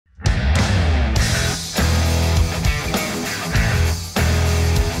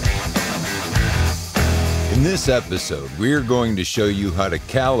In this episode, we're going to show you how to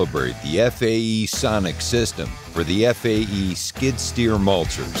calibrate the FAE Sonic system for the FAE skid steer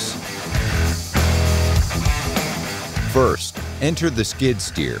mulchers. First, enter the skid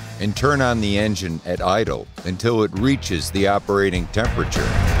steer and turn on the engine at idle until it reaches the operating temperature.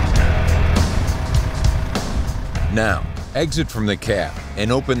 Now, exit from the cab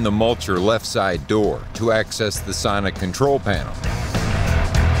and open the mulcher left side door to access the Sonic control panel.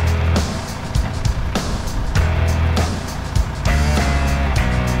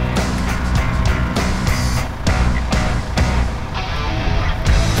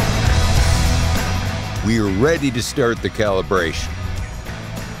 We are ready to start the calibration.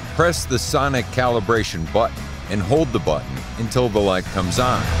 Press the Sonic calibration button and hold the button until the light comes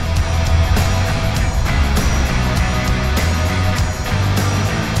on.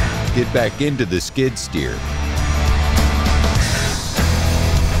 Get back into the skid steer.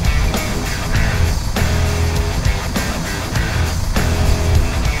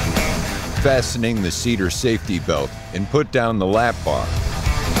 Fastening the cedar safety belt and put down the lap bar.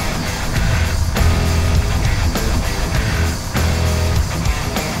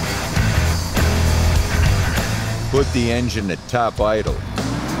 Put the engine at top idle.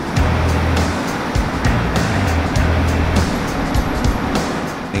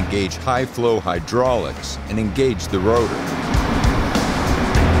 Engage high-flow hydraulics and engage the rotor.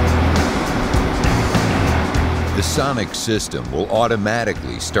 The Sonic system will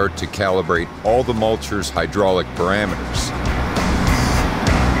automatically start to calibrate all the mulcher's hydraulic parameters.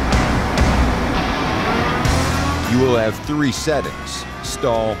 You will have 3 settings: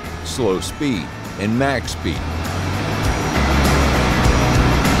 stall, slow speed, and max speed.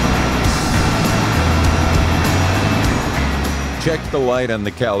 Check the light on the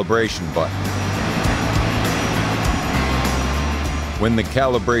calibration button. When the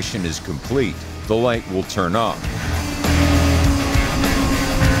calibration is complete, the light will turn off.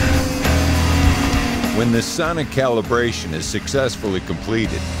 When the Sonic calibration is successfully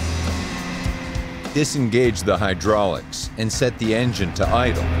completed, disengage the hydraulics and set the engine to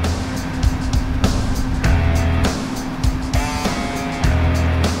idle.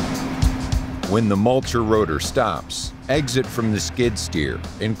 When the mulcher rotor stops, exit from the skid steer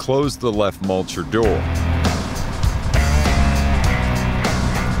and close the left mulcher door.